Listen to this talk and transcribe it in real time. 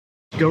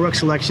GORUCK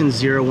Selection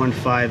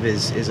 015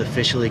 is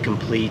officially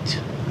complete.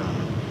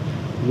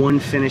 One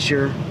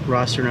finisher,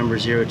 roster number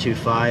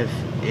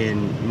 025.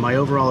 In my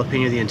overall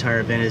opinion, the entire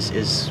event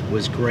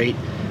was great.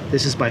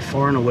 This is by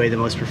far and away the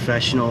most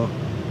professional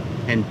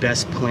and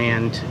best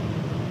planned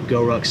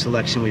GORUCK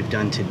selection we've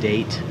done to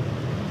date.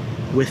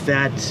 With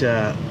that,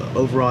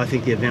 overall I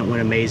think the event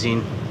went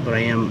amazing, but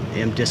I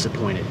am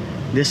disappointed.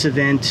 This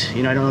event,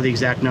 I don't know the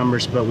exact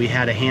numbers, but we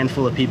had a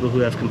handful of people who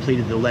have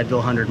completed the Leadville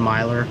 100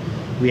 miler.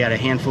 We had a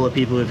handful of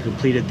people who have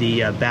completed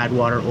the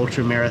Badwater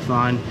Ultra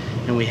Marathon,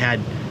 and we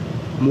had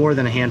more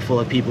than a handful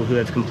of people who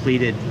have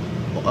completed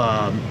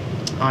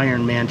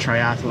Ironman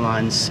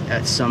triathlons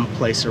at some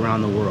place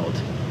around the world.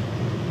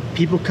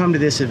 People come to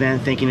this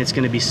event thinking it's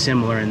going to be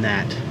similar in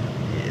that,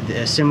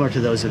 similar to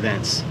those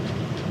events.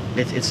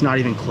 It's not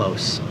even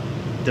close.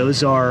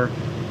 Those are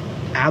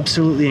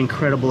absolutely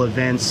incredible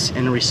events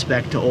in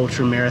respect to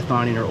ultra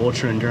marathoning or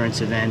ultra endurance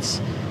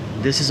events.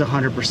 This is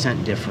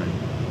 100% different.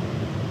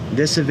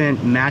 This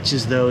event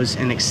matches those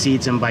and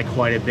exceeds them by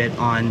quite a bit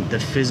on the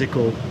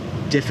physical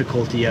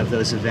difficulty of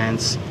those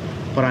events.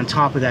 But on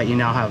top of that, you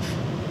now have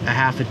a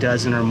half a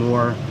dozen or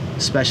more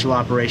special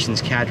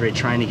operations cadre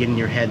trying to get in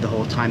your head the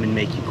whole time and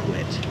make you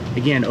quit.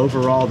 Again,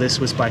 overall, this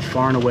was by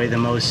far and away the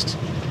most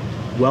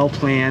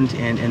well-planned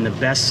and the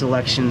best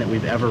selection that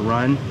we've ever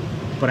run,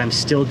 but I'm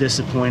still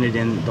disappointed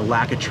in the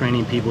lack of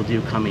training people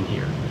do coming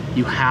here.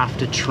 You have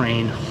to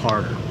train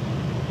harder.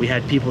 We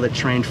had people that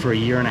trained for 1.5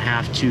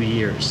 years, 2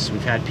 years.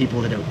 We've had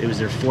people that it was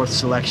their 4th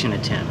selection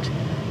attempt.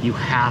 You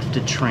have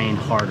to train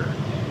harder.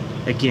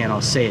 Again, I'll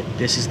say it,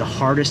 this is the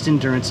hardest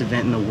endurance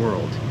event in the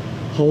world.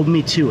 Hold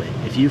me to it.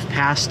 If you've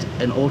passed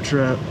an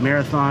ultra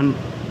marathon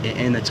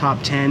in the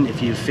top 10,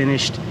 if you've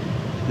finished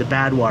the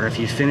Badwater, if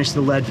you've finished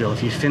the Leadville,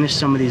 if you've finished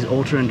some of these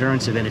ultra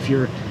endurance events, if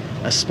you're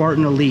a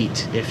Spartan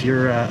Elite, if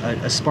you're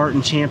a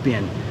Spartan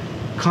Champion,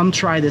 come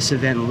try this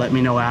event and let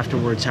me know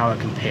afterwards how it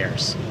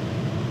compares.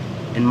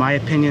 In my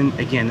opinion,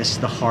 again, this is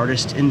the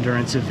hardest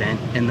endurance event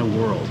in the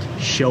world.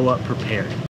 Show up prepared.